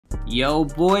Yo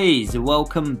boys,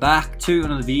 welcome back to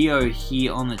another video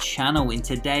here on the channel. In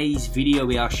today's video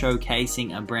we are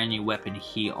showcasing a brand new weapon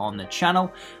here on the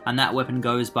channel, and that weapon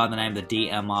goes by the name of the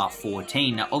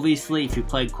DMR-14. Now obviously if you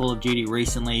played Call of Duty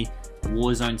recently,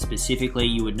 Warzone specifically,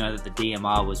 you would know that the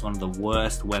DMR was one of the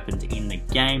worst weapons in the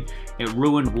game. It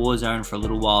ruined Warzone for a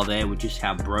little while there with just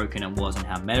how broken it was and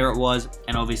how meta it was,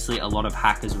 and obviously a lot of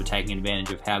hackers were taking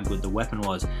advantage of how good the weapon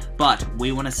was. But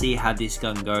we want to see how this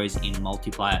gun goes in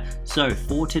multiplayer. So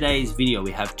for today's video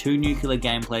we have two nuclear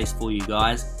gameplays for you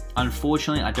guys.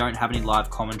 Unfortunately, I don't have any live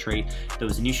commentary. There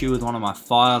was an issue with one of my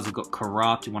files. It got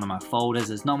corrupt in one of my folders.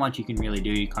 There's not much you can really do.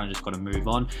 You kind of just got to move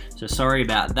on. So sorry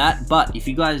about that. But if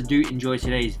you guys do enjoy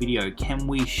today's video, can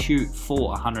we shoot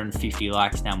for 150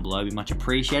 likes down below? It'd be much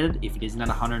appreciated. If it isn't at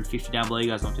 150 down below, you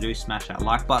guys know what to do. Smash that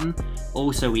like button.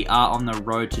 Also, we are on the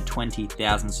road to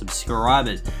 20,000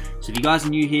 subscribers. So if you guys are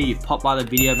new here, you've popped by the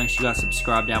video, make sure you guys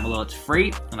subscribe down below. It's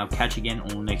free. And I'll catch you again on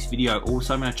the next video.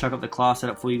 Also, I'm going to chuck up the class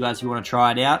setup for you guys if you want to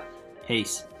try it out.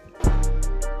 Peace.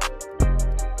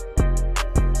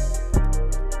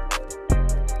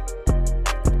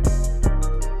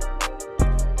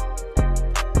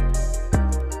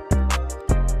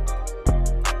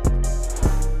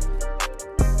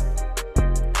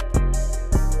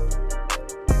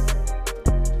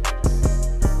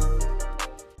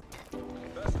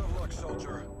 Best of luck,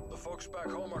 soldier. The folks back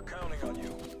home are counting on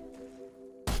you.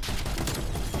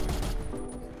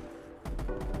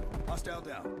 Hostile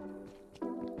down.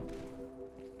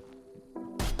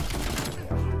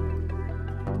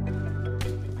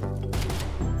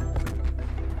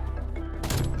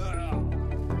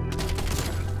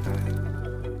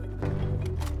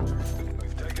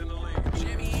 We've taken the lead.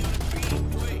 Jimmy,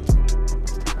 wait.